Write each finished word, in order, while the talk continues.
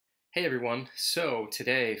Hey everyone, so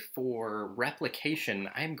today for replication,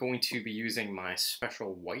 I'm going to be using my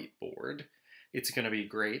special whiteboard. It's going to be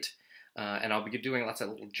great, and I'll be doing lots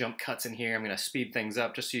of little jump cuts in here. I'm going to speed things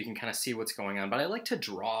up just so you can kind of see what's going on, but I like to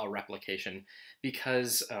draw replication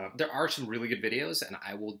because there are some really good videos, and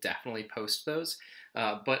I will definitely post those,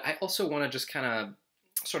 but I also want to just kind of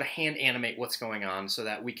sort of hand animate what's going on so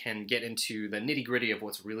that we can get into the nitty-gritty of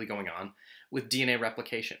what's really going on with DNA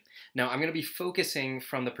replication. Now, I'm going to be focusing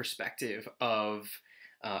from the perspective of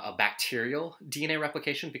a bacterial DNA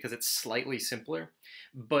replication because it's slightly simpler,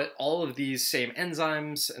 but all of these same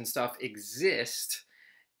enzymes and stuff exist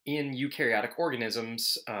in eukaryotic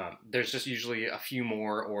organisms. There's just usually a few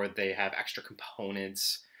more, or they have extra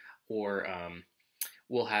components, or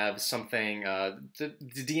we'll have something, the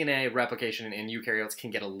DNA replication in eukaryotes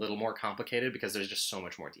can get a little more complicated because there's just so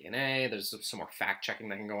much more DNA, there's some more fact checking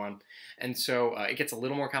that can go on, and so it gets a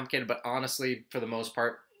little more complicated, but honestly, for the most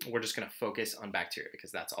part, we're just going to focus on bacteria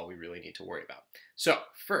because that's all we really need to worry about. So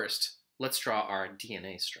first, let's draw our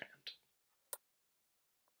DNA strand.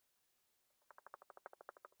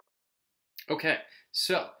 Okay,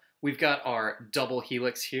 so we've got our double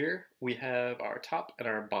helix here. We have our top and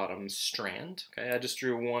our bottom strand. Okay, I just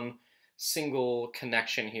drew one single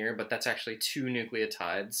connection here, but that's actually two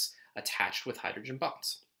nucleotides attached with hydrogen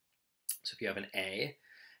bonds. So if you have an A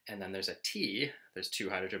and then there's a T, there's two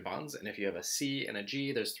hydrogen bonds, and if you have a C and a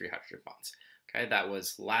G, there's three hydrogen bonds. Okay, that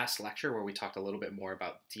was last lecture where we talked a little bit more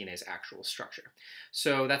about DNA's actual structure.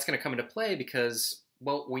 So that's going to come into play because,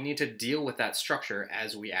 well, we need to deal with that structure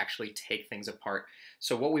as we actually take things apart.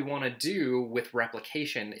 So what we want to do with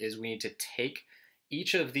replication is we need to take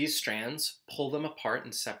each of these strands, pull them apart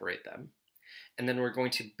and separate them, and then we're going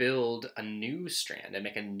to build a new strand and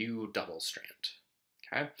make a new double strand.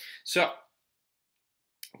 Okay, so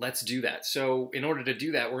let's do that. So in order to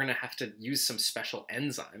do that, we're going to have to use some special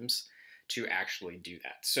enzymes to actually do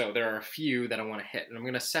that. So there are a few that I want to hit, and I'm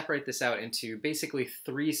going to separate this out into basically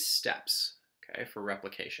three steps, okay, for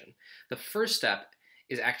replication. The first step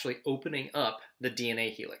is actually opening up the DNA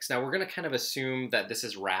helix. Now we're going to kind of assume that this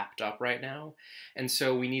is wrapped up right now, and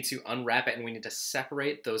so we need to unwrap it and we need to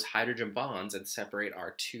separate those hydrogen bonds and separate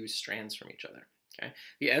our two strands from each other. Okay?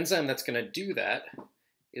 The enzyme that's going to do that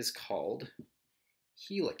is called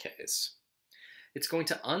helicase. It's going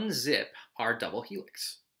to unzip our double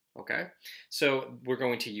helix. Okay, so we're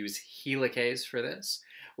going to use helicase for this.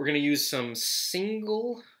 We're going to use some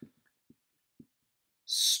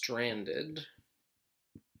single-stranded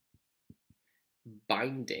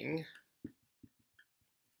binding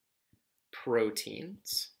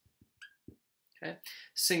proteins. Okay,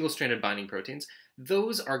 single-stranded binding proteins.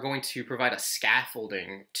 Those are going to provide a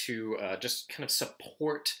scaffolding to just kind of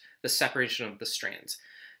support the separation of the strands.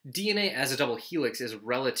 DNA as a double helix is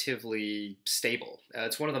relatively stable.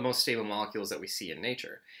 It's one of the most stable molecules that we see in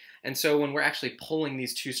nature. And so when we're actually pulling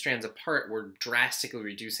these two strands apart, we're drastically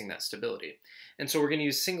reducing that stability. And so we're going to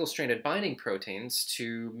use single-stranded binding proteins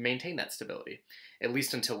to maintain that stability, at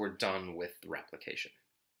least until we're done with replication.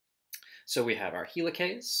 So we have our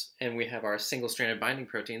helicase, and we have our single-stranded binding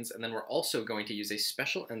proteins, and then we're also going to use a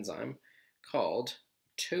special enzyme called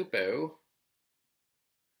topoisomerase.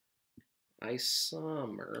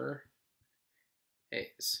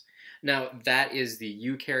 Now, that is the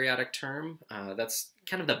eukaryotic term. That's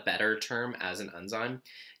kind of the better term as an enzyme.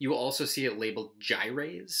 You will also see it labeled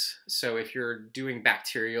gyrase. So if you're doing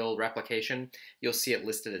bacterial replication, you'll see it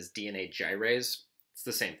listed as DNA gyrase. It's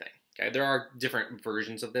the same thing. Okay? There are different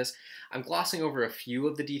versions of this. I'm glossing over a few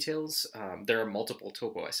of the details. There are multiple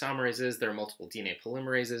topoisomerases, there are multiple DNA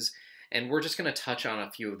polymerases, and we're just going to touch on a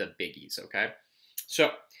few of the biggies, okay? So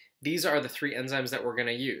these are the three enzymes that we're going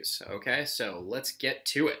to use, okay? So let's get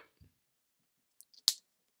to it.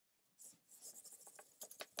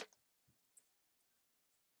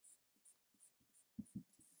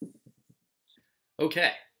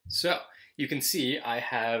 Okay, so you can see I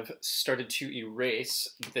have started to erase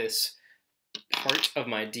this part of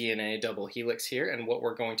my DNA double helix here, and what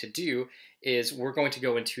we're going to do is we're going to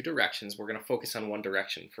go in two directions. We're going to focus on one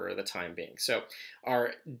direction for the time being. So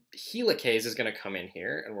our helicase is going to come in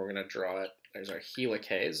here, and we're going to draw it. There's our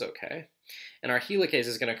helicase, okay? And our helicase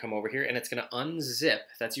is going to come over here, and it's going to unzip.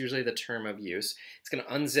 That's usually the term of use. It's going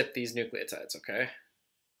to unzip these nucleotides, okay?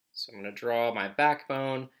 So I'm going to draw my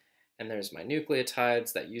backbone, and there's my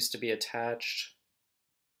nucleotides that used to be attached.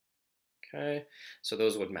 Okay, so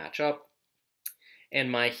those would match up. And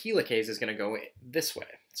my helicase is going to go this way.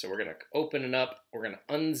 So we're going to open it up. We're going to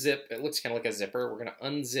unzip. It looks kind of like a zipper. We're going to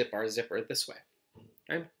unzip our zipper this way.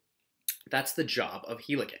 Okay? That's the job of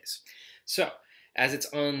helicase. So as it's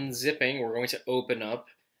unzipping, we're going to open up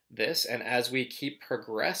this, and as we keep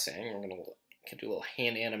progressing, we're going to do a little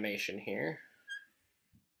hand animation here.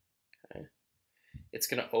 Okay. It's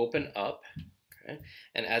going to open up, okay?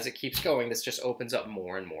 And as it keeps going, this just opens up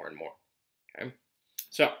more and more and more. Okay?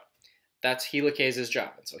 So that's helicase's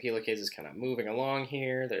job. And so helicase is kind of moving along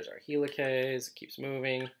here. There's our helicase. It keeps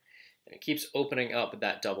moving, and it keeps opening up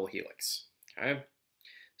that double helix. Okay?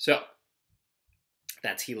 So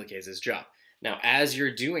that's helicase's job. Now, as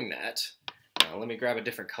you're doing that, let me grab a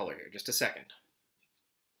different color here, just a second.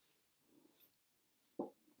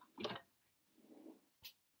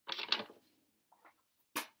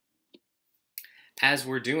 As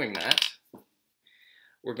we're doing that,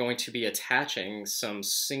 we're going to be attaching some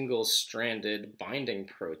single-stranded binding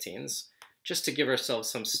proteins just to give ourselves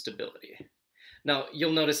some stability. Now,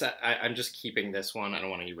 you'll notice that I'm just keeping this one. I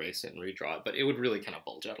don't want to erase it and redraw it, but it would really kind of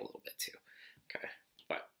bulge out a little bit too. Okay,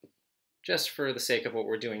 but just for the sake of what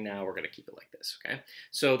we're doing now, we're going to keep it like this, okay?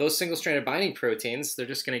 So those single-stranded binding proteins, they're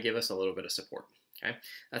just going to give us a little bit of support, okay?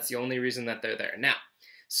 That's the only reason that they're there. Now,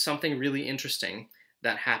 something really interesting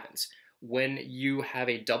that happens. When you have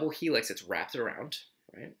a double helix, it's wrapped around,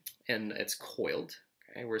 right? And it's coiled,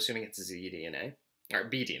 okay? We're assuming it's zDNA, or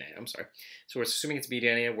bDNA, I'm sorry. So we're assuming it's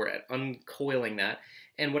bDNA, we're uncoiling that.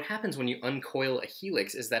 And what happens when you uncoil a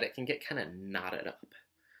helix is that it can get kind of knotted up.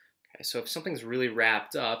 Okay, so if something's really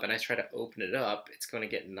wrapped up and I try to open it up, it's going to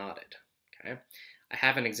get knotted, okay? I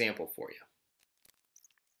have an example for you.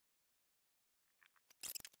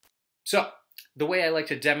 So, the way I like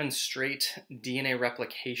to demonstrate DNA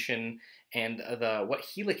replication and what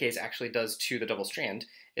helicase actually does to the double strand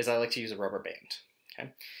is I like to use a rubber band.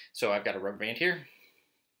 Okay, so I've got a rubber band here,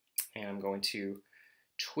 and I'm going to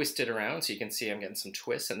twist it around so you can see I'm getting some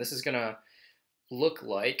twists, and this is going to look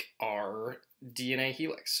like our DNA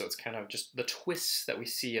helix. So it's kind of just the twists that we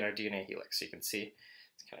see in our DNA helix. So you can see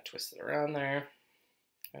it's kind of twisted around there.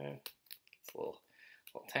 Okay, it's a little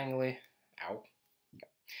tangly. Ow. Okay.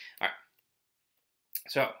 All right.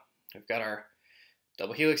 So we've got our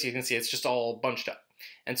double helix. You can see it's just all bunched up.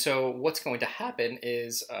 And so what's going to happen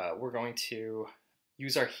is we're going to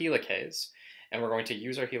use our helicase, and we're going to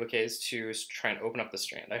use our helicase to try and open up the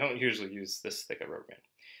strand. I don't usually use this thick of rubber band.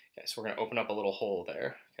 Okay, so we're going to open up a little hole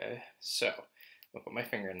there. Okay, so I'll put my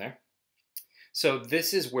finger in there. So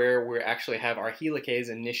this is where we actually have our helicase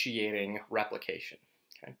initiating replication.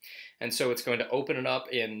 Okay, and so it's going to open it up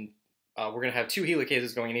in we're going to have two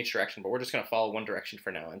helicases going in each direction, but we're just going to follow one direction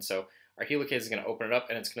for now. And so our helicase is going to open it up,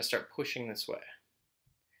 and it's going to start pushing this way.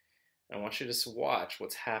 And I want you to just watch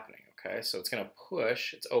what's happening, okay? So it's going to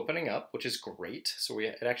push. It's opening up, which is great. So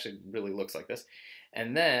it actually really looks like this.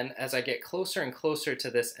 And then as I get closer and closer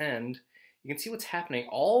to this end, you can see what's happening.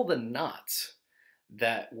 All the knots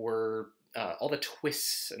that were, all the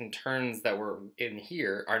twists and turns that were in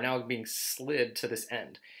here are now being slid to this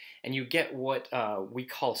end. And you get what we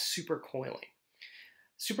call supercoiling.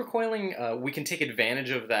 Supercoiling, we can take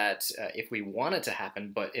advantage of that if we want it to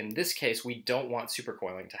happen, but in this case, we don't want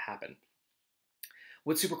supercoiling to happen.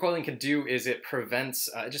 What supercoiling can do is it prevents,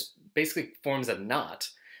 it just basically forms a knot,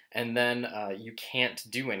 and then you can't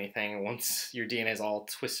do anything once your DNA is all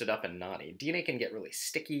twisted up and knotty. DNA can get really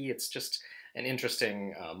sticky. It's just an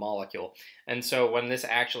interesting molecule. And so when this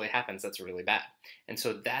actually happens, that's really bad. And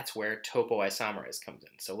so that's where topoisomerase comes in.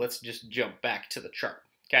 So let's just jump back to the chart,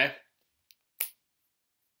 okay?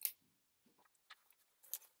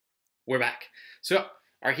 We're back. So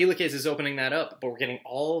our helicase is opening that up, but we're getting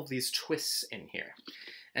all of these twists in here.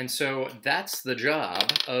 And so that's the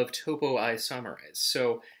job of topoisomerase.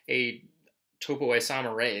 So a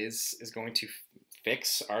topoisomerase is going to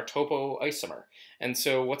fix our topoisomer. And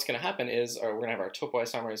so what's going to happen is we're going to have our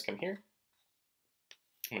topoisomerase come here.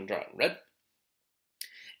 I'm going to draw it in red.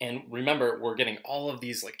 And remember, we're getting all of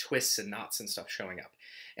these like twists and knots and stuff showing up.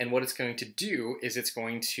 And what it's going to do is it's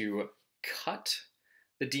going to cut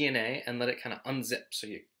the DNA and let it kind of unzip. So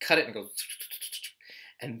you cut it and go,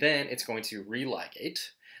 and then it's going to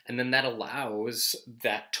religate, and then that allows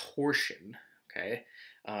that torsion, okay,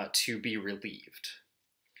 to be relieved.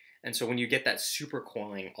 And so when you get that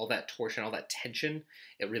supercoiling, all that torsion, all that tension,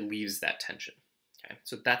 it relieves that tension. Okay,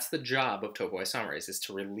 so that's the job of topoisomerase, is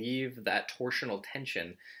to relieve that torsional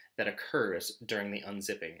tension that occurs during the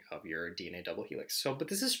unzipping of your DNA double helix. So, but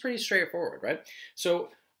this is pretty straightforward, right? So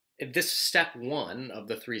this step one of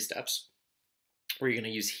the 3 steps, we're going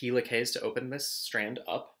to use helicase to open this strand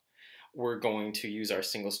up. We're going to use our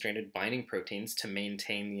single-stranded binding proteins to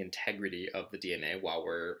maintain the integrity of the DNA while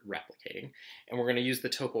we're replicating. And we're going to use the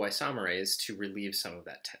topoisomerase to relieve some of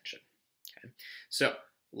that tension. Okay? So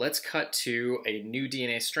let's cut to a new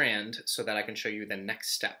DNA strand so that I can show you the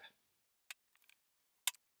next step.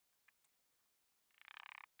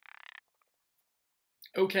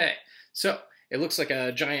 Okay, so it looks like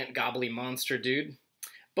a giant gobbly monster dude,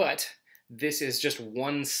 but this is just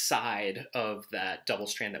one side of that double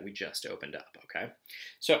strand that we just opened up, okay?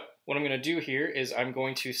 So what I'm going to do here is I'm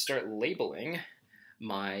going to start labeling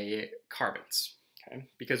my carbons, okay?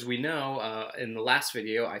 Because we know in the last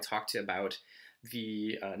video I talked about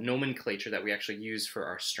the nomenclature that we actually use for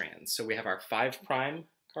our strands. So we have our 5'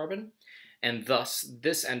 carbon, and thus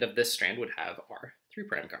this end of this strand would have our 3'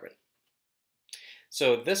 carbon.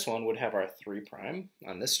 So this one would have our 3'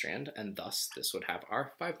 on this strand, and thus this would have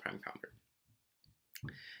our 5' carbon.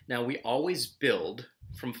 Now we always build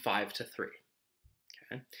from 5 to 3.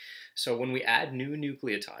 Okay? So when we add new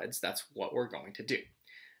nucleotides, that's what we're going to do.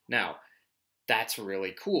 Now, that's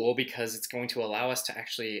really cool because it's going to allow us to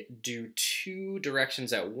actually do 2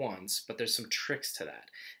 directions at once, but there's some tricks to that.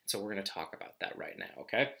 So we're going to talk about that right now,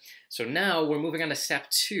 okay? So now we're moving on to step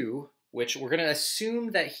 2, which we're going to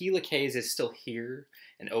assume that helicase is still here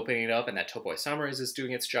and opening it up, and that topoisomerase is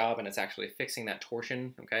doing its job and it's actually fixing that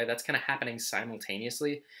torsion, okay? That's kind of happening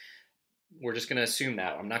simultaneously. We're just going to assume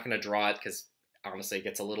that. I'm not going to draw it because honestly it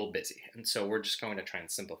gets a little busy, and so we're just going to try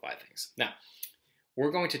and simplify things. Now,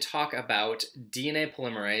 we're going to talk about DNA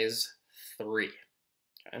polymerase 3.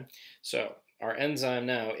 Okay? So our enzyme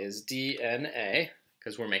now is DNA,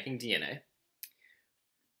 because we're making DNA,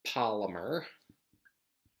 polymerase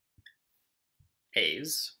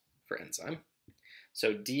for enzyme.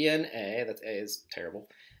 So DNA, that's A is terrible,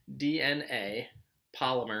 DNA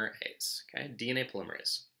polymerase, okay? DNA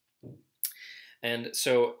polymerase. And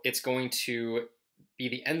so it's going to be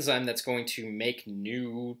the enzyme that's going to make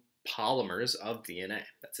new polymers of DNA.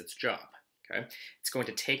 That's its job. Okay, it's going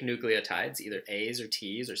to take nucleotides, either A's or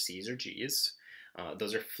T's or C's or G's.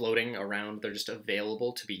 Those are floating around. They're just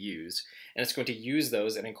available to be used. And it's going to use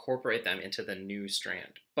those and incorporate them into the new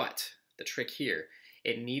strand. But the trick here,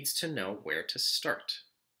 it needs to know where to start.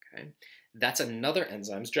 Okay, that's another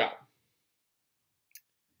enzyme's job.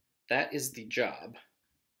 That is the job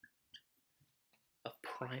of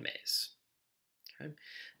primase. Okay?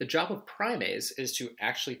 The job of primase is to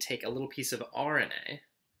actually take a little piece of RNA,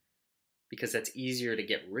 because that's easier to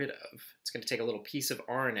get rid of. It's going to take a little piece of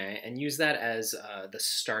RNA and use that as the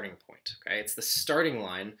starting point. Okay? It's the starting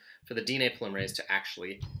line for the DNA polymerase to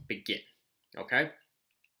actually begin. Okay?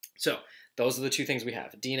 So those are the 2 things we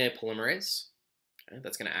have. DNA polymerase, okay,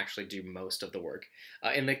 that's going to actually do most of the work.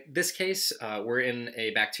 In this case, we're in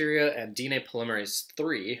a bacteria, and DNA polymerase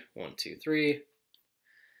 3, 1, 2, 3,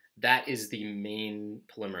 that is the main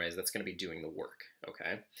polymerase that's going to be doing the work,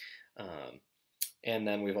 okay? And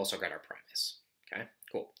then we've also got our primase, okay?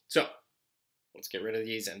 Cool. So let's get rid of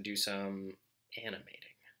these and do some animating.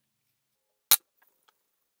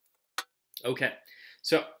 Okay,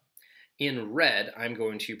 so in red, I'm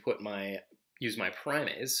going to use my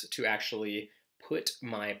primase to actually put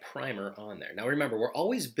my primer on there. Now remember, we're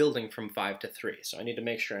always building from 5 to 3, so I need to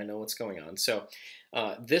make sure I know what's going on. So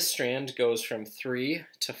this strand goes from 3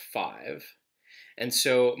 to 5, and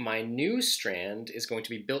so my new strand is going to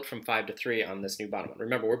be built from 5 to 3 on this new bottom one.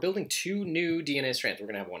 Remember, we're building 2 new DNA strands. We're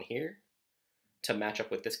going to have one here to match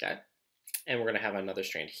up with this guy, and we're going to have another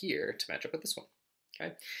strand here to match up with this one.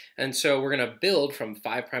 Okay, and so we're going to build from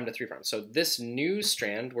 5' to 3'. So this new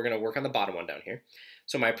strand, we're going to work on the bottom one down here.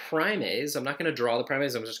 So my primase, I'm not going to draw the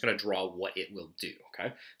primase, I'm just going to draw what it will do,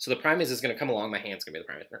 okay? So the primase is going to come along, my hand's going to be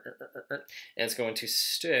the primase, and it's going to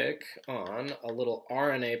stick on a little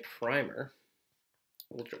RNA primer.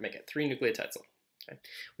 We'll make it 3 nucleotides long, okay?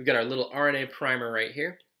 We've got our little RNA primer right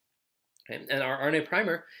here, okay? And our RNA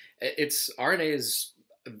primer, RNA is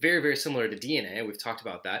very, very similar to DNA. We've talked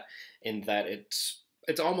about that, in that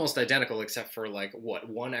it's almost identical except for like what,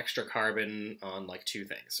 1 extra carbon on like 2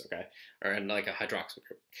 things, okay, or in like a hydroxyl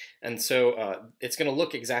group, and so it's going to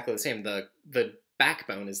look exactly the same. The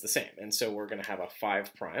backbone is the same, and so we're going to have a 5',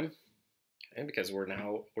 okay, because we're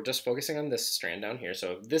just focusing on this strand down here.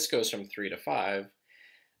 So if this goes from 3 to 5,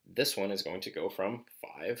 this one is going to go from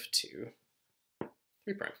 5 to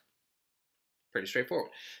 3'. Pretty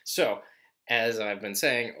straightforward. So as I've been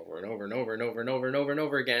saying over and over and over and over and over and over and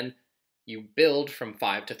over again, you build from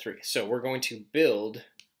 5 to 3. So we're going to build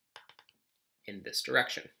in this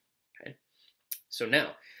direction, okay? So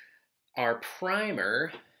now, our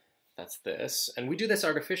primer, that's this, and we do this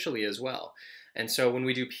artificially as well. And so when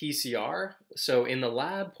we do PCR, so in the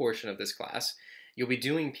lab portion of this class, you'll be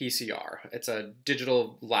doing PCR. It's a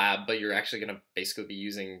digital lab, but you're actually going to basically be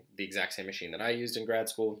using the exact same machine that I used in grad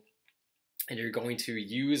school, and you're going to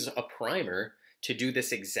use a primer to do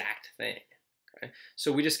this exact thing. Okay?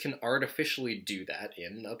 So we just can artificially do that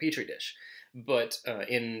in a petri dish. But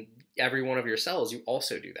in every one of your cells, you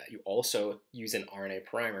also do that. You also use an RNA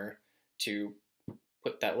primer to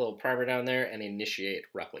put that little primer down there and initiate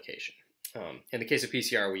replication. In the case of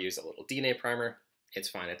PCR, we use a little DNA primer. It's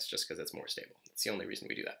fine, it's just because it's more stable. That's the only reason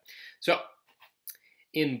we do that. So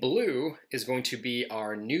in blue is going to be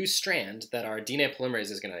our new strand that our DNA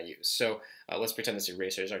polymerase is going to use. So let's pretend this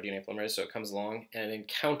eraser is our DNA polymerase. So it comes along and it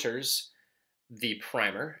encounters the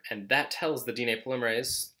primer, and that tells the DNA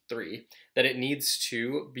polymerase 3 that it needs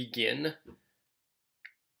to begin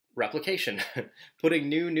replication, putting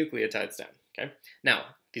new nucleotides down. Okay. Now,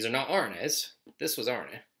 these are not RNAs. This was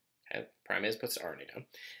RNA. Okay. Primase puts RNA down.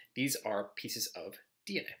 These are pieces of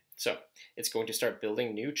DNA. So it's going to start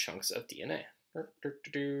building new chunks of DNA.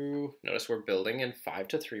 Notice we're building in 5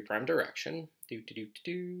 to 3' direction.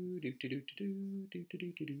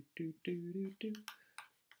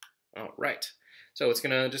 All right. So it's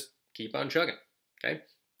going to just keep on chugging. Okay.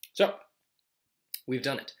 So we've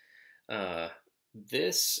done it.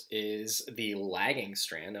 This is the lagging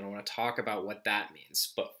strand, and I want to talk about what that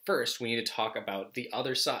means. But first, we need to talk about the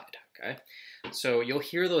other side, okay? So you'll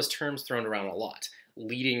hear those terms thrown around a lot,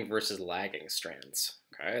 leading versus lagging strands,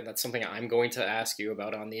 okay? That's something I'm going to ask you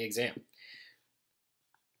about on the exam.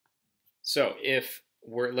 So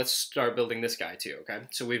let's start building this guy too, okay?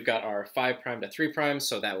 So we've got our 5' to 3',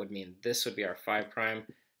 so that would mean this would be our 5'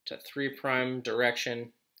 to 3'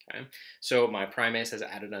 direction. Okay. So my primase has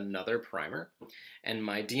added another primer, and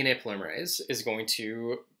my DNA polymerase is going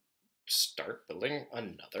to start building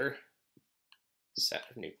another set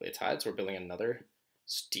of nucleotides. We're building another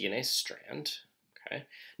DNA strand. Okay.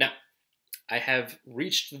 Now, I have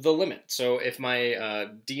reached the limit. So if my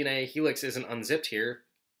DNA helix isn't unzipped here,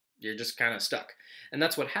 you're just kind of stuck. And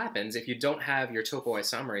that's what happens if you don't have your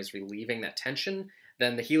topoisomerase relieving that tension.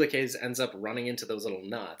 Then the helicase ends up running into those little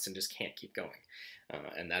nuts and just can't keep going.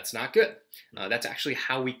 And that's not good. That's actually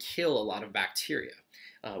how we kill a lot of bacteria.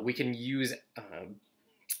 We can use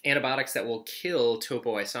antibiotics that will kill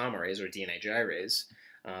topoisomerase or DNA gyrase.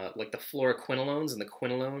 Like the fluoroquinolones and the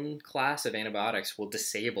quinolone class of antibiotics will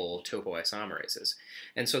disable topoisomerases.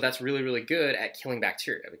 And so that's really, really good at killing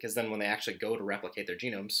bacteria, because then when they actually go to replicate their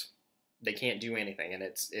genomes, they can't do anything, and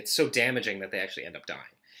it's so damaging that they actually end up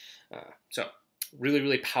dying. So really,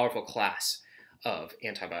 really powerful class of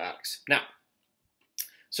antibiotics. Now,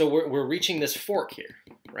 so we're reaching this fork here,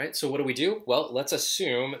 right? So what do we do? Well, let's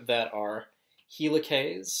assume that our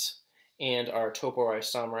helicase and our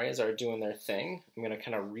topoisomerase are doing their thing. I'm going to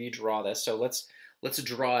kind of redraw this. So let's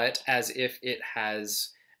draw it as if it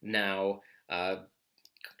has now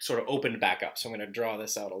sort of opened back up. So I'm going to draw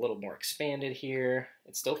this out a little more expanded here.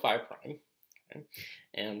 It's still 5'. Okay?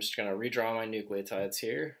 And I'm just going to redraw my nucleotides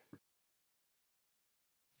here.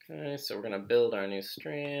 Okay, so we're going to build our new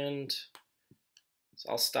strand. So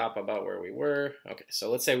I'll stop about where we were. Okay, so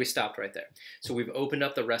let's say we stopped right there. So we've opened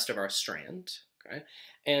up the rest of our strand, okay?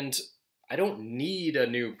 And I don't need a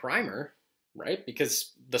new primer, right?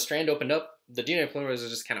 Because the strand opened up, the DNA polymerase is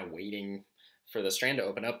just kind of waiting for the strand to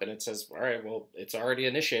open up, and it says, all right, well, it's already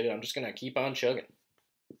initiated. I'm just gonna keep on chugging.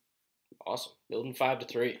 Awesome, building 5 to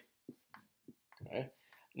 3. Okay,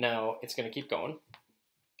 now it's gonna keep going,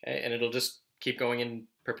 okay? And it'll just keep going in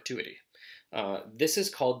perpetuity. This is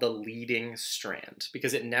called the leading strand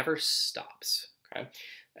because it never stops. Okay?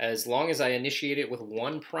 As long as I initiate it with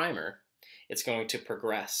one primer, it's going to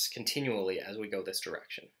progress continually as we go this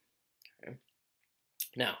direction. Okay?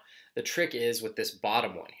 Now, the trick is with this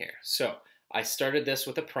bottom one here. So I started this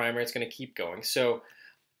with a primer. It's going to keep going. So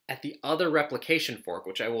at the other replication fork,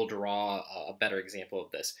 which I will draw a better example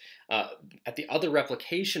of this, at the other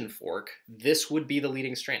replication fork, this would be the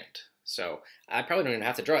leading strand. So I probably don't even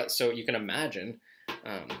have to draw it. So you can imagine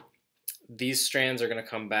these strands are going to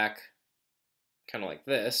come back kind of like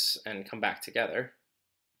this and come back together.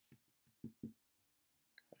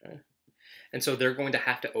 Okay. And so they're going to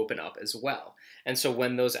have to open up as well. And so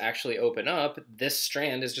when those actually open up, this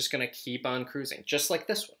strand is just going to keep on cruising, just like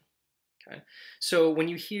this one. Okay. So when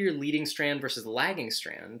you hear leading strand versus lagging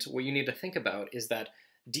strand, what you need to think about is that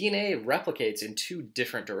DNA replicates in 2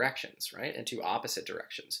 different directions, right? In 2 opposite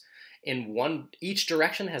directions. Each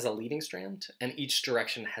direction has a leading strand, and each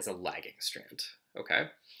direction has a lagging strand, okay?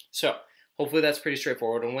 So hopefully that's pretty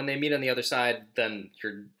straightforward, and when they meet on the other side, then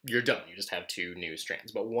you're done. You just have 2 new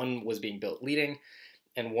strands, but one was being built leading,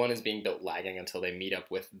 and one is being built lagging until they meet up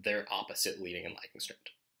with their opposite leading and lagging strand,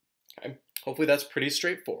 okay? Hopefully that's pretty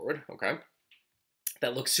straightforward, okay?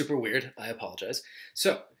 That looks super weird, I apologize.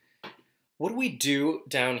 So what do we do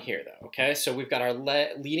down here, though? Okay, so we've got our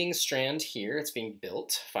leading strand here. It's being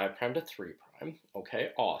built, 5' to 3'. Okay,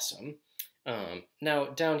 awesome. Now,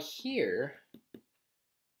 down here,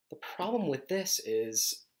 the problem with this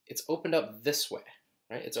is it's opened up this way,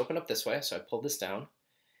 right? It's opened up this way, so I pulled this down.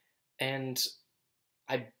 And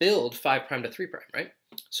I build 5' to 3', right?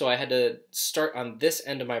 So I had to start on this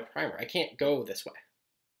end of my primer. I can't go this way.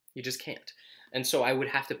 You just can't. And so I would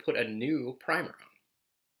have to put a new primer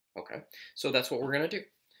on. Okay, so that's what we're going to do.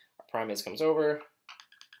 Our primase comes over.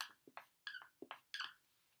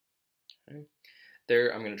 Okay.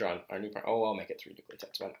 There, I'm going to draw our new primer. Oh, I'll make it 3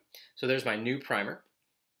 nucleotides. Why not? So there's my new primer.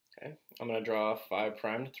 Okay, I'm going to draw 5'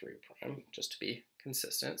 to 3' just to be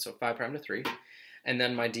consistent. So 5' to 3. And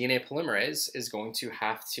then my DNA polymerase is going to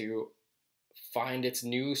have to find its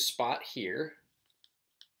new spot here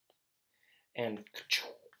and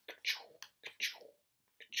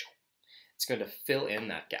it's going to fill in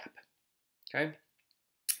that gap. Okay,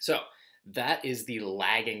 so that is the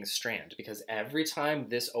lagging strand, because every time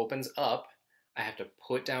this opens up, I have to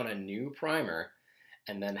put down a new primer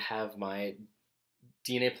and then have my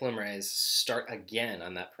DNA polymerase start again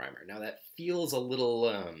on that primer. Now that feels a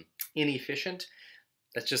little inefficient.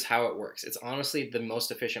 That's just how it works. It's honestly the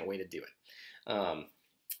most efficient way to do it.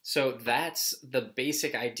 So that's the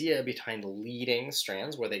basic idea behind leading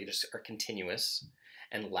strands, where they just are continuous,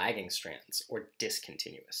 and lagging strands, or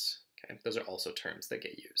discontinuous. Okay, those are also terms that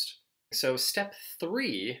get used. So step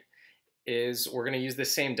 3 is we're going to use the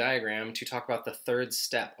same diagram to talk about the third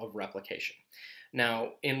step of replication.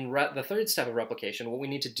 Now, in the third step of replication, what we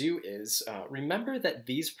need to do is remember that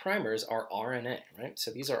these primers are RNA, right?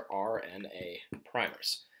 So these are RNA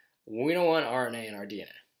primers. We don't want RNA in our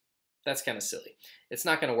DNA. That's kind of silly. It's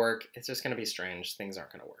not going to work. It's just going to be strange. Things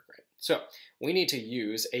aren't going to work right. So we need to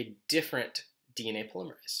use a different DNA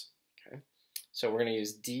polymerase. Okay, so we're going to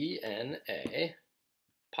use DNA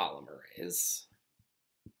polymerase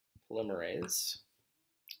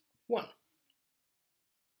 1.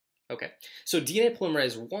 Okay, so DNA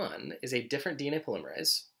polymerase 1 is a different DNA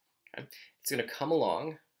polymerase. Okay, it's going to come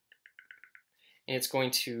along and it's going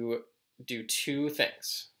to do 2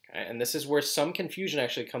 things. Okay, and this is where some confusion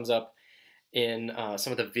actually comes up in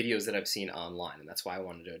some of the videos that I've seen online, and that's why I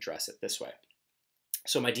wanted to address it this way.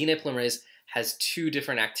 So my DNA polymerase has 2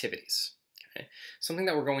 different activities. Okay, something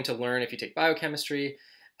that we're going to learn if you take biochemistry,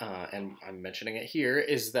 and I'm mentioning it here,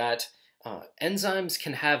 is that enzymes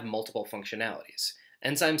can have multiple functionalities.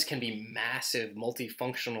 Enzymes can be massive,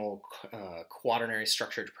 multifunctional, quaternary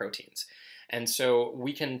structured proteins. And so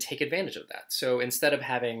we can take advantage of that. So instead of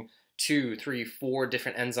having 2, 3, 4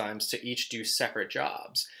 different enzymes to each do separate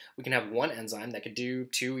jobs, we can have one enzyme that could do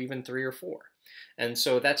 2, even 3 or 4. And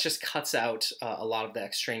so that just cuts out a lot of the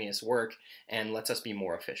extraneous work and lets us be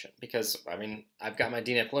more efficient. Because, I mean, I've got my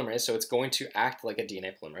DNA polymerase, so it's going to act like a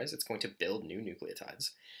DNA polymerase. It's going to build new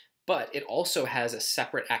nucleotides. But it also has a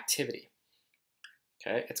separate activity.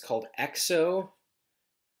 Okay, it's called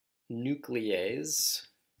exonuclease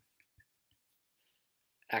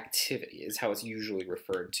activity is how it's usually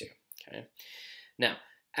referred to. Okay, now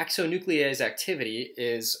exonuclease activity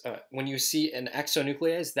is when you see an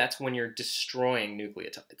exonuclease, that's when you're destroying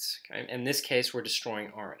nucleotides. Okay, in this case, we're destroying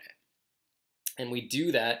RNA, and we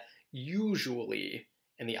do that usually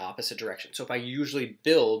in the opposite direction. So if I usually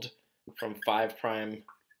build from 5'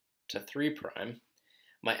 to 3',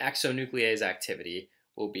 my exonuclease activity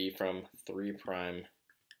will be from 3'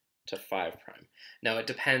 to 5'. Now it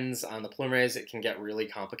depends on the polymerase. It can get really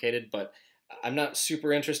complicated, but I'm not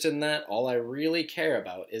super interested in that. All I really care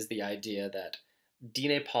about is the idea that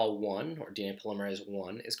DNA Pol 1, or DNA polymerase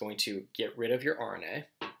 1, is going to get rid of your RNA.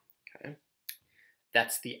 Okay,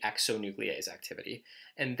 that's the exonuclease activity.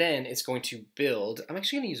 And then it's going to build, I'm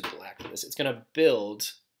actually going to use black for this, it's going to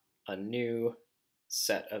build a new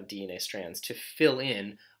set of DNA strands to fill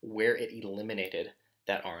in where it eliminated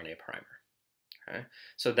that RNA primer. Okay,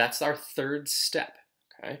 so that's our third step.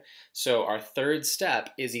 Okay, so our third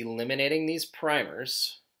step is eliminating these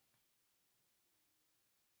primers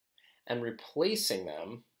and replacing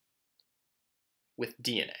them with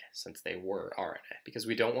DNA, since they were RNA, because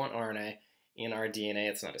we don't want RNA in our DNA.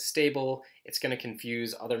 It's not as stable. It's going to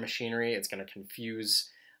confuse other machinery. It's going to confuse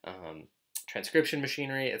transcription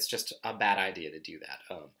machinery. It's just a bad idea to do that.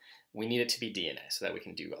 We need it to be DNA so that we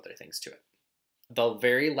can do other things to it. The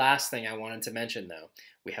very last thing I wanted to mention, though,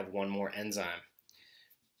 we have one more enzyme.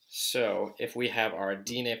 So if we have our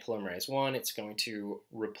DNA polymerase 1, it's going to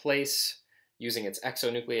replace, using its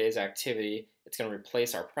exonuclease activity, it's going to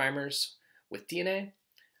replace our primers with DNA.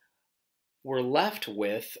 We're left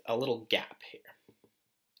with a little gap here,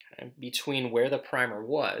 okay, between where the primer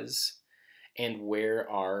was and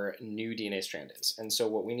where our new DNA strand is. And so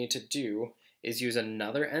what we need to do is use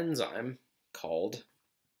another enzyme called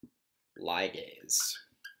ligase.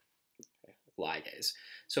 Okay, ligase.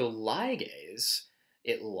 So ligase,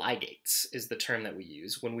 it ligates is the term that we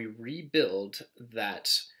use when we rebuild that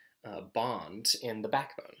bond in the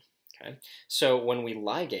backbone. Okay, so when we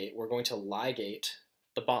ligate, we're going to ligate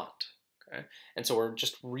the bond. Okay, and so we're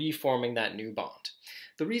just reforming that new bond.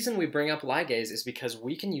 The reason we bring up ligase is because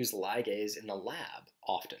we can use ligase in the lab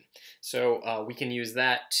often. So we can use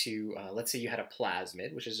that to, let's say you had a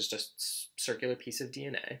plasmid, which is just a circular piece of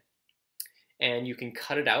DNA, and you can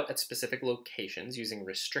cut it out at specific locations using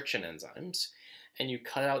restriction enzymes, and you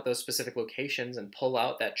cut out those specific locations and pull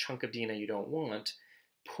out that chunk of DNA you don't want,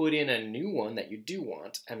 put in a new one that you do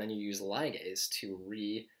want, and then you use ligase to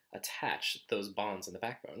reattach those bonds in the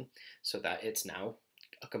backbone so that it's now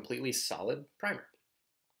a completely solid primer.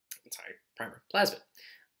 Plasmid.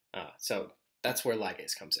 So that's where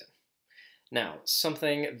ligase comes in. Now,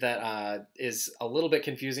 something that is a little bit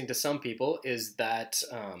confusing to some people is that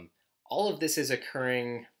all of this is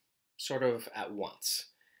occurring sort of at once,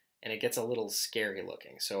 and it gets a little scary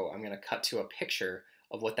looking. So I'm going to cut to a picture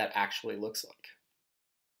of what that actually looks like.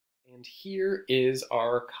 And here is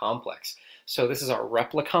our complex. So this is our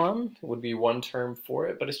replicon, would be one term for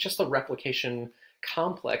it, but it's just the replication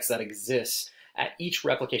complex that exists at each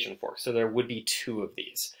replication fork. So there would be 2 of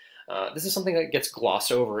these. This is something that gets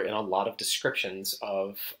glossed over in a lot of descriptions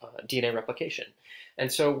of DNA replication. And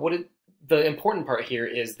so the important part here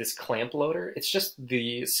is this clamp loader. It's just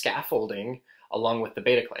the scaffolding along with the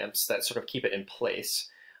beta clamps that sort of keep it in place.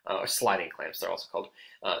 Or sliding clamps, they're also called.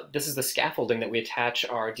 This is the scaffolding that we attach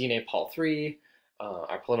our DNA Pol 3,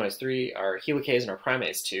 our polymerase 3, our helicase, and our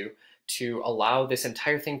primase to allow this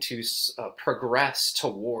entire thing to progress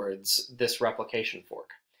towards this replication fork.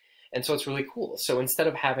 And so it's really cool. So instead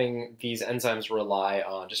of having these enzymes rely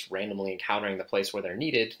on just randomly encountering the place where they're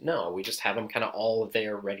needed, no, we just have them kind of all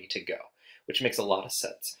there ready to go, which makes a lot of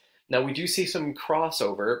sense. Now we do see some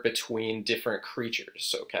crossover between different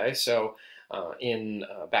creatures, okay? So in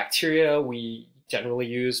bacteria, we generally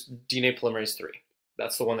use DNA polymerase 3.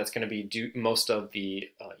 That's the one that's going to be most of the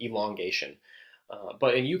elongation.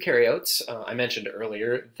 But in eukaryotes, I mentioned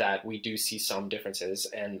earlier that we do see some differences,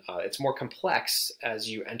 and it's more complex as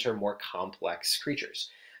you enter more complex creatures.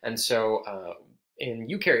 And so in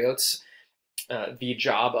eukaryotes, the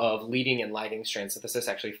job of leading and lagging strand synthesis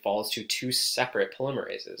actually falls to 2 separate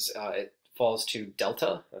polymerases. It falls to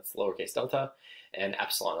delta, that's lowercase delta, and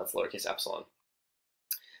epsilon, that's lowercase epsilon.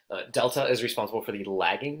 Delta is responsible for the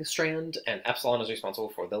lagging strand, and epsilon is responsible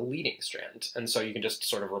for the leading strand. And so you can just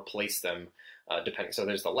sort of replace them depending. So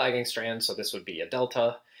there's the lagging strand, so this would be a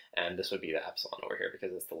delta, and this would be the epsilon over here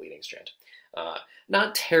because it's the leading strand.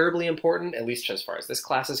 Not terribly important, at least as far as this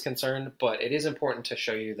class is concerned, but it is important to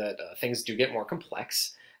show you that things do get more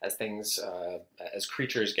complex as as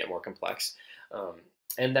creatures get more complex.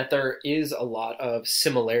 And that there is a lot of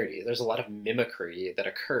similarity. There's a lot of mimicry that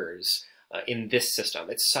occurs in this system.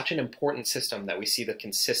 It's such an important system that we see the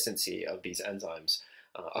consistency of these enzymes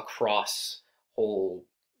across whole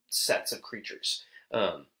sets of creatures.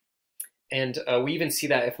 And we even see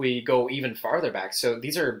that if we go even farther back. So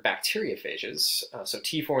these are bacteriophages, so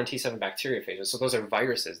T4 and T7 bacteriophages. So those are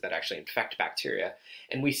viruses that actually infect bacteria.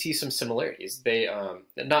 And we see some similarities.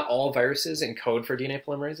 Not all viruses encode for DNA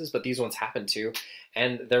polymerases, but these ones happen to.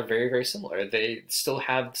 And they're very, very similar. They still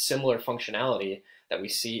have similar functionality that we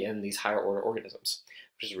see in these higher order organisms,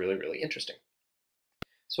 which is really, really interesting.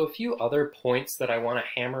 So a few other points that I want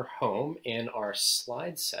to hammer home in our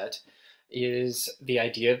slide set is the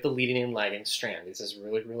idea of the leading and lagging strand. This is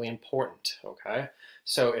really, really important, okay?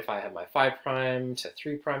 So if I have my 5' to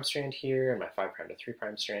 3' strand here and my 5' to 3'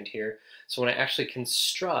 strand here, so when I actually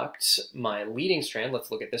construct my leading strand, let's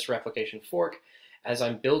look at this replication fork, as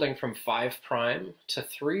I'm building from 5' to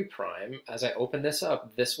 3', as I open this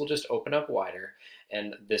up, this will just open up wider,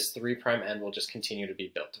 and this 3' end will just continue to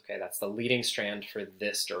be built, okay? That's the leading strand for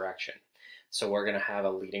this direction. So we're going to have a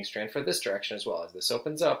leading strand for this direction as well. As this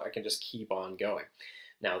opens up, I can just keep on going.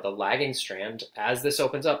 Now the lagging strand, as this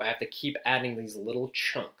opens up, I have to keep adding these little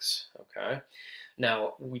chunks, okay?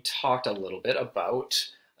 Now we talked a little bit about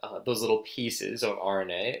those little pieces of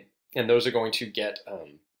RNA, and those are going to get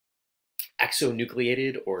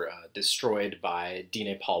exonucleated or destroyed by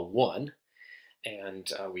DNA Pol 1,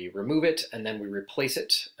 and we remove it, and then we replace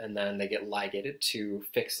it, and then they get ligated to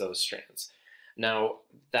fix those strands. Now,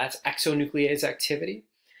 that's exonuclease activity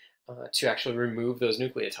to actually remove those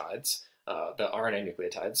nucleotides, the RNA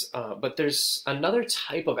nucleotides. But there's another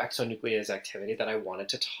type of exonuclease activity that I wanted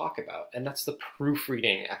to talk about, and that's the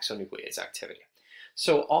proofreading exonuclease activity.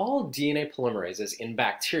 So all DNA polymerases in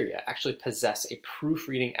bacteria actually possess a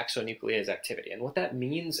proofreading exonuclease activity. And what that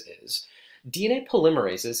means is DNA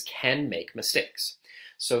polymerases can make mistakes.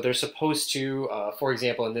 So they're supposed to, for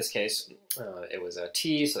example, in this case, it was a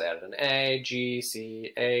T, so they added an A, G,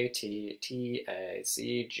 C, A, T, T, A,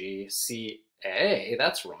 C, G, C, A,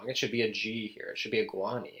 that's wrong. It should be a G here. It should be a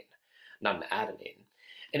guanine, not an adenine.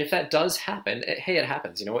 And if that does happen, hey, it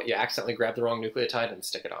happens. You know what? You accidentally grab the wrong nucleotide and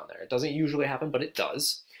stick it on there. It doesn't usually happen, but it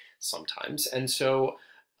does sometimes. And so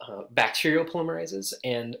bacterial polymerases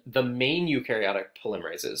and the main eukaryotic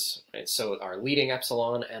polymerases, right, so our leading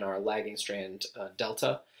epsilon and our lagging strand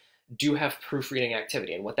delta, do have proofreading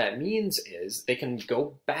activity. And what that means is they can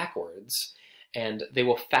go backwards and they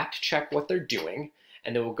will fact check what they're doing,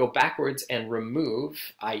 and they will go backwards and remove,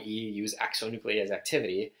 i.e. use exonuclease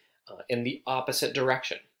activity in the opposite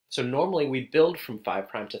direction. So normally we build from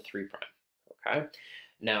 5' to 3', okay?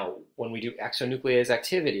 Now, when we do exonuclease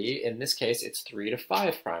activity, in this case, it's 3' to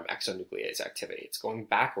 5' exonuclease activity. It's going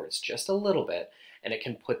backwards just a little bit, and it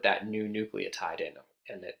can put that new nucleotide in,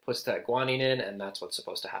 and it puts that guanine in, and that's what's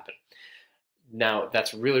supposed to happen. Now,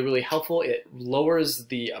 that's really, really helpful. It lowers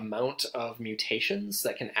the amount of mutations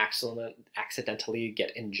that can accidentally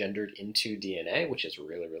get engendered into DNA, which is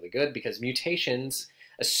really, really good, because mutations,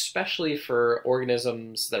 especially for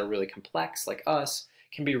organisms that are really complex like us,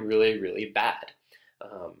 can be really, really bad.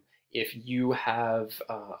 If you have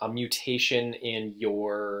a mutation in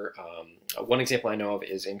your, one example I know of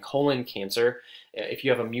is in colon cancer. If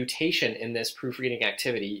you have a mutation in this proofreading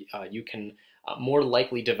activity, you can more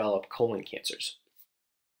likely develop colon cancers.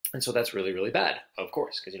 And so that's really, really bad, of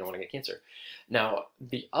course, because you don't want to get cancer. Now,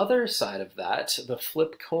 the other side of that, the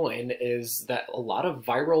flip coin, is that a lot of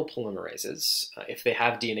viral polymerases, if they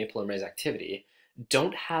have DNA polymerase activity,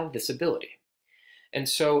 don't have this ability. And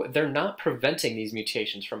so they're not preventing these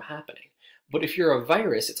mutations from happening. But if you're a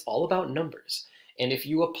virus, it's all about numbers. And if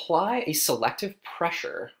you apply a selective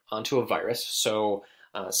pressure onto a virus, so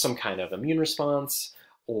some kind of immune response,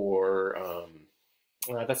 or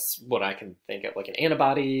that's what I can think of, like an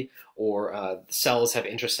antibody, or cells have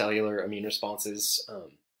intracellular immune responses,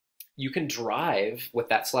 you can drive, with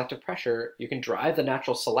that selective pressure, you can drive the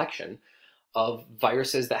natural selection of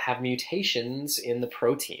viruses that have mutations in the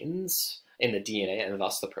proteins, in the DNA, and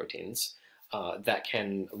thus the proteins, that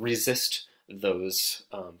can resist those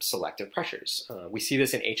selective pressures. We see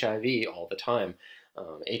this in HIV all the time.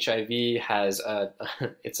 HIV has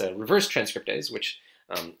it's a reverse transcriptase, which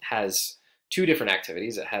has two different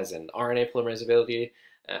activities. It has an RNA polymerase ability,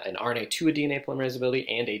 an RNA to a DNA polymerase ability,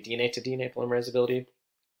 and a DNA to DNA polymerase ability.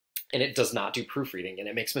 And it does not do proofreading, and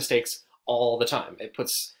it makes mistakes all the time. It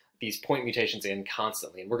puts these point mutations in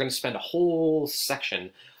constantly. And we're going to spend a whole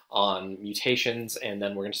section on mutations, and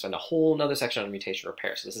then we're going to spend a whole another section on mutation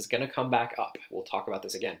repair. So this is going to come back up. We'll talk about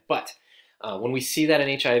this again. But when we see that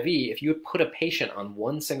in HIV, if you put a patient on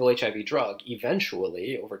one single HIV drug,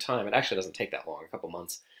 eventually, over time, it actually doesn't take that long, a couple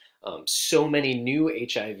months, so many new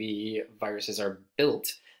HIV viruses are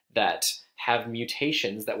built that have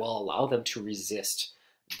mutations that will allow them to resist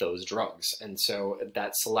those drugs. And so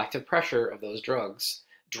that selective pressure of those drugs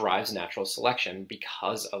drives natural selection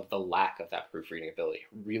because of the lack of that proofreading ability.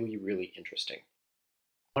 Really, really interesting.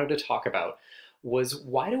 What I wanted to talk about was,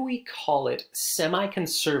 why do we call it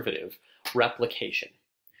semi-conservative replication?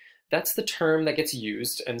 That's the term that gets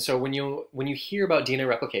used. And so when you hear about DNA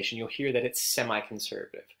replication, you'll hear that it's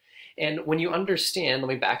semi-conservative. And when you understand, let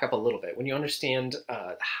me back up a little bit, when you understand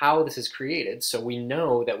how this is created, so we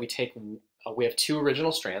know that we have two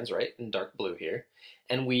original strands, right, in dark blue here,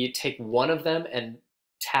 and we take one of them and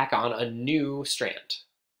tack on a new strand,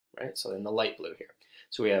 right, so in the light blue here.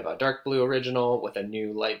 So we have a dark blue original with a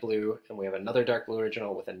new light blue, and we have another dark blue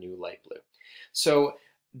original with a new light blue. So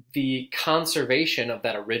the conservation of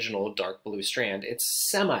that original dark blue strand, it's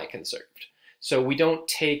semi-conserved. So we don't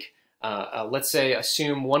take, let's say,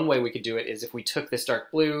 assume one way we could do it is if we took this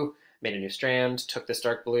dark blue, made a new strand, took this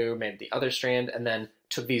dark blue, made the other strand, and then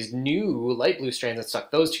took these new light blue strands and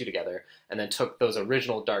stuck those two together, and then took those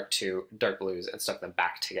original dark blues and stuck them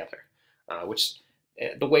back together. Which,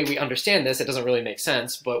 the way we understand this, it doesn't really make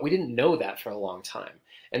sense, but we didn't know that for a long time.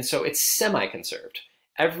 And so it's semi-conserved.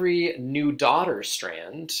 Every new daughter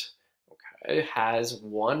strand, okay, has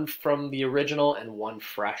one from the original and one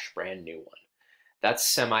fresh, brand new one.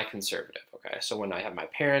 That's semi-conservative, okay? So when I have my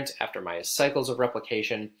parent, after my cycles of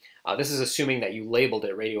replication, this is assuming that you labeled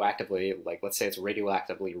it radioactively, like let's say it's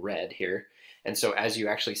radioactively red here. And so as you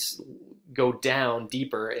actually go down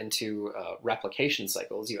deeper into replication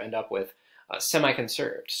cycles, you end up with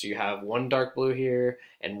semi-conserved. So you have one dark blue here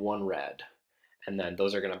and one red. And then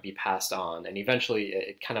those are going to be passed on, and eventually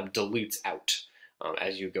it kind of dilutes out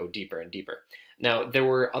as you go deeper and deeper. Now, there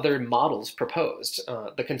were other models proposed.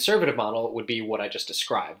 The conservative model would be what I just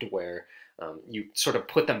described, where you sort of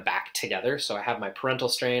put them back together. So I have my parental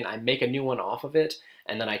strain, I make a new one off of it,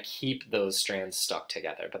 and then I keep those strands stuck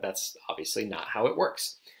together. But that's obviously not how it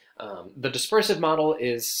works. The dispersive model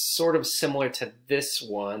is sort of similar to this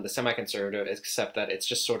one, the semi-conservative, except that it's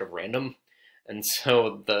just sort of random. And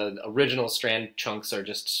so the original strand chunks are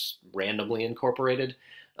just randomly incorporated,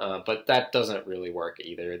 but that doesn't really work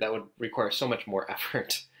either. That would require so much more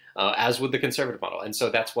effort, as would the conservative model. And so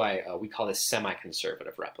that's why we call this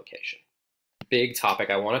semi-conservative replication. Big topic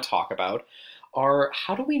I want to talk about are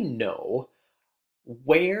how do we know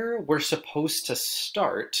where we're supposed to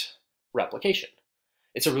start replication?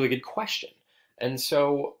 It's a really good question. And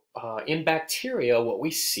so in bacteria, what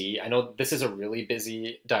we see, I know this is a really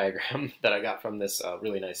busy diagram that I got from this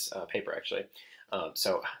really nice paper, actually.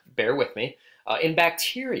 So bear with me. In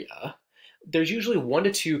bacteria, there's usually 1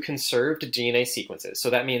 to 2 conserved DNA sequences. So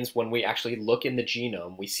that means when we actually look in the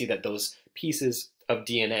genome, we see that those pieces of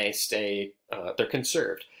DNA stay, they're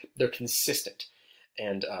conserved, they're consistent.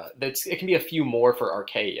 And it can be a few more for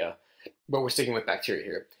archaea, but we're sticking with bacteria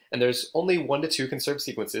here. And there's only 1 to 2 conserved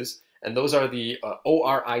sequences, and those are the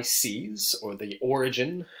ORICs, or the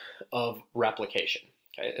origin of replication.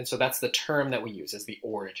 Okay? And so that's the term that we use, as the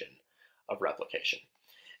origin of replication.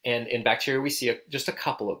 And in bacteria, we see just a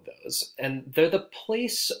couple of those. And they're the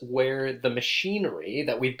place where the machinery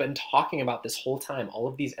that we've been talking about this whole time, all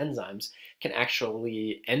of these enzymes, can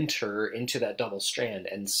actually enter into that double strand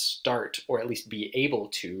and start, or at least be able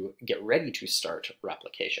to get ready to start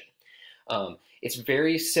replication. It's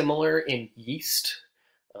very similar in yeast.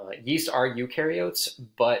 Yeast are eukaryotes,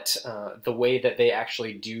 but the way that they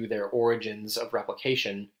actually do their origins of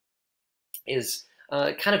replication is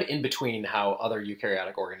kind of in between how other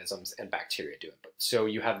eukaryotic organisms and bacteria do it. So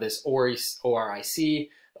you have this ORIC,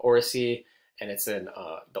 and it's in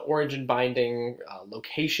the origin binding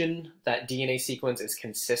location. That DNA sequence is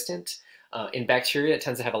consistent. In bacteria, it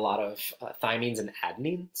tends to have a lot of thymines and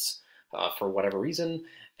adenines for whatever reason,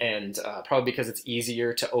 and probably because it's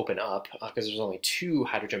easier to open up because there's only 2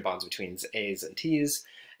 hydrogen bonds between A's and T's,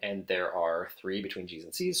 and there are 3 between G's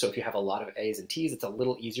and C's. So if you have a lot of A's and T's, it's a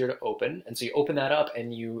little easier to open. And so you open that up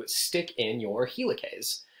and you stick in your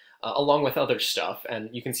helicase along with other stuff. And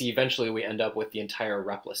you can see eventually we end up with the entire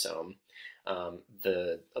replisome,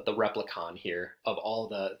 the replicon here of all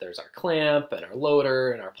there's our clamp and our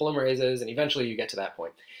loader and our polymerases, and eventually you get to that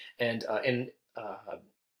point. And in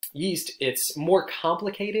yeast, it's more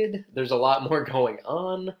complicated. There's a lot more going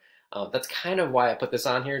on. That's kind of why I put this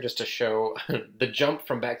on here, just to show the jump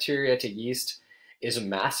from bacteria to yeast is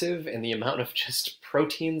massive, and the amount of just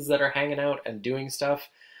proteins that are hanging out and doing stuff.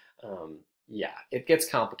 Yeah, it gets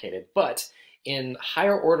complicated. But in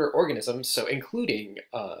higher order organisms, so including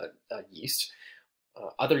yeast,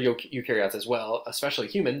 other eukaryotes as well, especially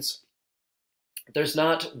humans, there's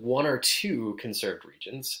not 1 or 2 conserved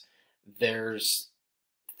regions. There's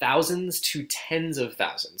thousands to tens of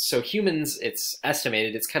thousands. So humans, it's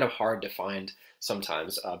estimated, it's kind of hard to find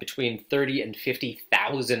sometimes, between 30 and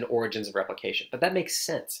 50,000 origins of replication. But that makes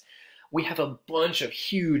sense. We have a bunch of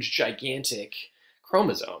huge, gigantic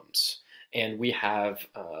chromosomes. And we have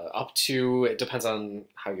up to, it depends on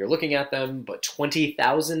how you're looking at them, but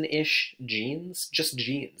 20,000-ish genes, just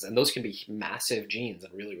genes. And those can be massive genes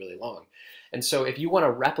and really, really long. And so if you want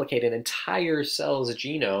to replicate an entire cell's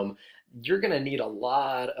genome, you're going to need a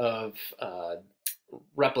lot of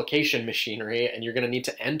replication machinery, and you're going to need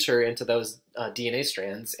to enter into those DNA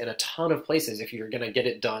strands in a ton of places if you're going to get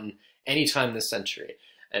it done anytime this century.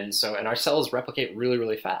 And our cells replicate really,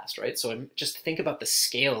 really fast, right? So just think about the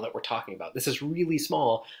scale that we're talking about. This is really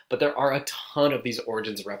small, but there are a ton of these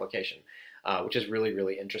origins of replication, which is really,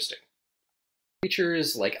 really interesting.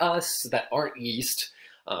 Creatures like us that aren't yeast,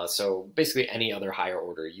 so basically any other higher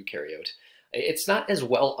order eukaryote, it's not as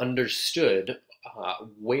well understood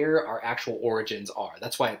where our actual origins are.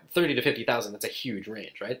 That's why 30 to 50,000, that's a huge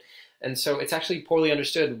range, right? And so it's actually poorly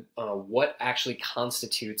understood what actually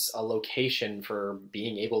constitutes a location for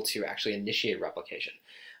being able to actually initiate replication.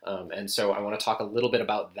 And so I want to talk a little bit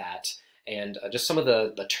about that and just some of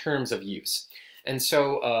the terms of use. And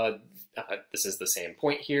so this is the same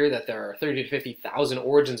point here, that there are 30 to 50,000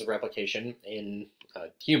 origins of replication in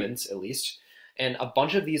humans, at least. And a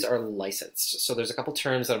bunch of these are licensed. So there's a couple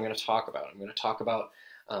terms that I'm going to talk about. I'm going to talk about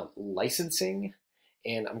licensing,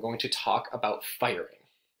 and I'm going to talk about firing.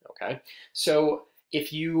 Okay, so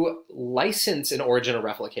if you license an origin of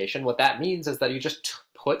replication, what that means is that you just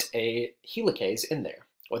put a helicase in there,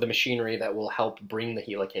 or the machinery that will help bring the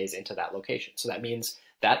helicase into that location. So that means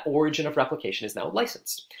that origin of replication is now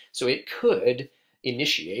licensed. So it could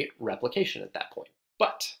initiate replication at that point,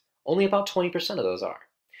 but only about 20% of those are.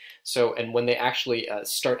 So, and when they actually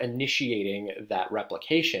start initiating that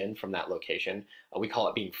replication from that location, we call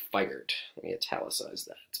it being fired. Let me italicize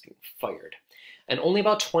that, it's being fired. and only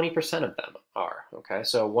about 20% of them are, okay?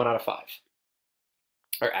 So 1 out of 5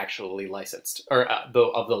 are actually licensed, or of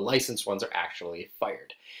the licensed ones are actually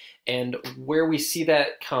fired. And where we see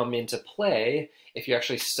that come into play, if you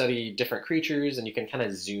actually study different creatures, and you can kind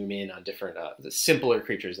of zoom in on different simpler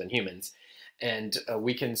creatures than humans, and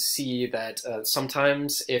we can see that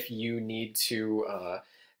sometimes if you need to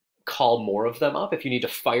call more of them up, if you need to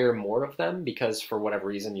fire more of them because for whatever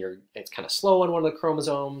reason it's kind of slow on one of the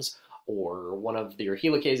chromosomes, or one of your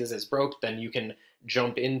helicases is broke, then you can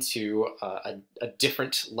jump into a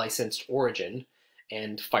different licensed origin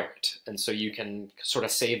and fire it. And so you can sort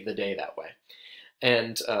of save the day that way.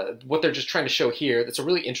 And what they're just trying to show here, it's a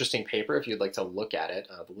really interesting paper if you'd like to look at it.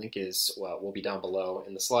 The link is will be down below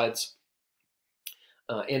in the slides.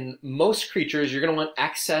 In most creatures, you're going to want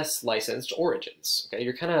excess licensed origins. Okay?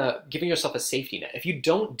 You're kind of giving yourself a safety net. If you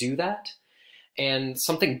don't do that and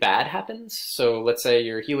something bad happens, so let's say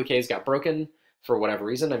your helicase got broken for whatever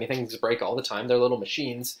reason, I mean, things break all the time, they're little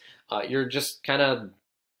machines, you're just kind of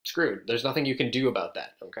screwed. There's nothing you can do about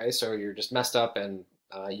that, okay? So you're just messed up, and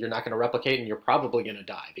you're not going to replicate, and you're probably going to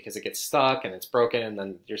die because it gets stuck and it's broken, and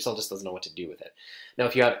then your cell just doesn't know what to do with it. Now,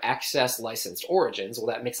 if you have excess licensed origins, well,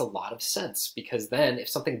 that makes a lot of sense, because then if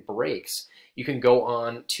something breaks, you can go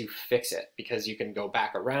on to fix it, because you can go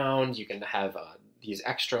back around, you can have these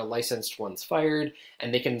extra licensed ones fired,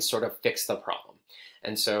 and they can sort of fix the problem.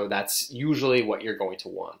 And so that's usually what you're going to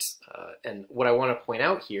want. And what I want to point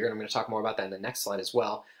out here, and I'm going to talk more about that in the next slide as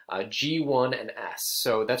well, G1 and S.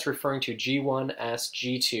 So that's referring to G1, S,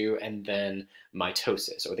 G2, and then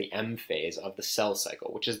mitosis, or the M phase of the cell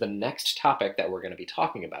cycle, which is the next topic that we're going to be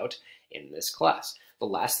talking about in this class. The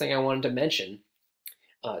last thing I wanted to mention,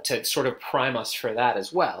 to sort of prime us for that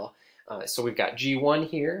as well, so we've got G1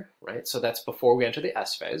 here, right? So that's before we enter the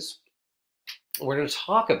S phase. We're going to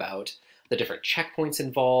talk about the different checkpoints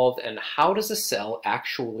involved, and how does a cell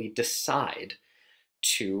actually decide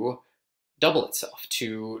to double itself,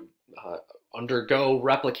 to undergo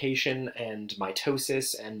replication and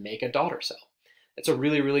mitosis and make a daughter cell? It's a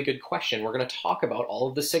really, really good question. We're going to talk about all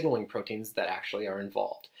of the signaling proteins that actually are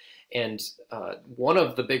involved. And one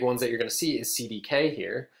of the big ones that you're going to see is CDK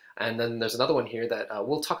here. And then there's another one here that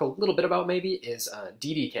we'll talk a little bit about maybe is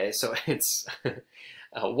DDK. So it's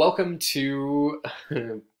welcome to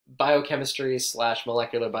biochemistry /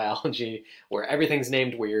 molecular biology, where everything's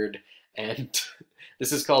named weird, and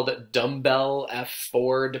this is called dumbbell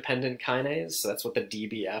F4 dependent kinase, so that's what the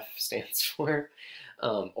DBF stands for,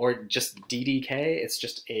 or just DDK. It's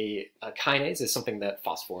just a kinase is something that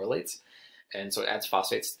phosphorylates, and so it adds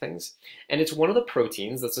phosphates to things, and it's one of the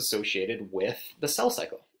proteins that's associated with the cell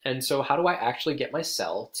cycle. And so how do I actually get my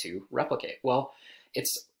cell to replicate? Well,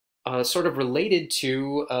 it's sort of related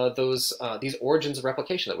to these origins of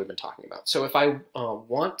replication that we've been talking about. So if I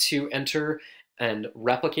want to enter and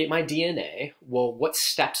replicate my DNA, well, what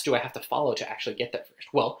steps do I have to follow to actually get there first?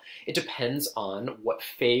 Well, it depends on what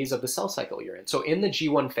phase of the cell cycle you're in. So in the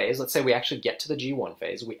G1 phase, let's say we actually get to the G1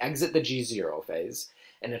 phase, we exit the G0 phase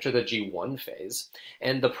and enter the G1 phase,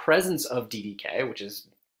 and the presence of DDK, which is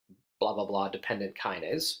blah, blah, blah, dependent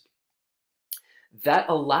kinase, that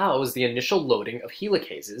allows the initial loading of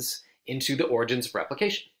helicases into the origins of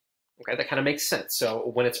replication. Okay, that kind of makes sense. So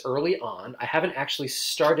when it's early on, I haven't actually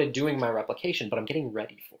started doing my replication, but I'm getting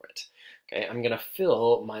ready for it. Okay, I'm going to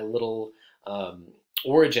fill my little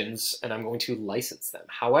origins, and I'm going to license them.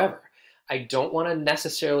 However, I don't want to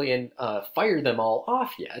necessarily fire them all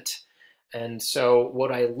off yet. And so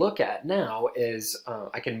what I look at now is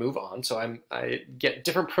I can move on. So I get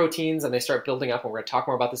different proteins, and they start building up, and we're going to talk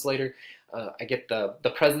more about this later. I get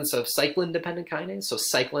the presence of cyclin-dependent kinase. So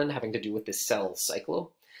cyclin having to do with the cell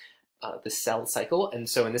cycle. And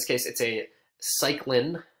so in this case, it's a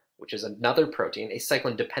cyclin, which is another protein, a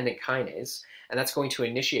cyclin-dependent kinase, and that's going to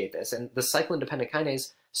initiate this. And the cyclin-dependent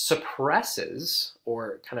kinase suppresses,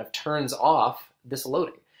 or kind of turns off, this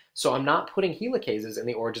loading. So I'm not putting helicases in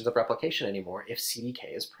the origins of replication anymore if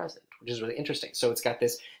CDK is present, which is really interesting. So it's got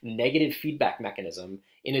this negative feedback mechanism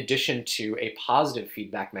in addition to a positive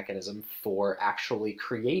feedback mechanism for actually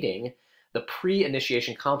creating the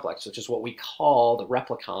pre-initiation complex, which is what we call the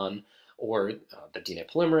replicon, or the DNA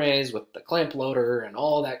polymerase with the clamp loader and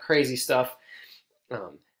all that crazy stuff.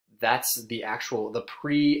 That's the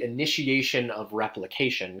pre-initiation of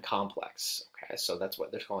replication complex. Okay, so that's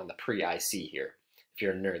what they're calling the pre-IC here. If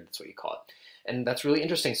you're a nerd, that's what you call it. And that's really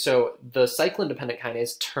interesting. So the cyclin-dependent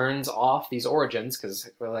kinase turns off these origins because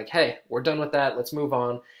we're like, hey, we're done with that, let's move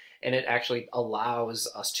on. And it actually allows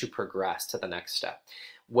us to progress to the next step.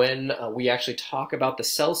 When we actually talk about the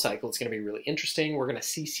cell cycle, it's going to be really interesting. We're going to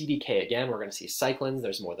see CDK again. We're going to see cyclins.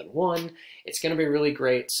 There's more than one. It's going to be really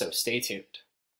great, so stay tuned.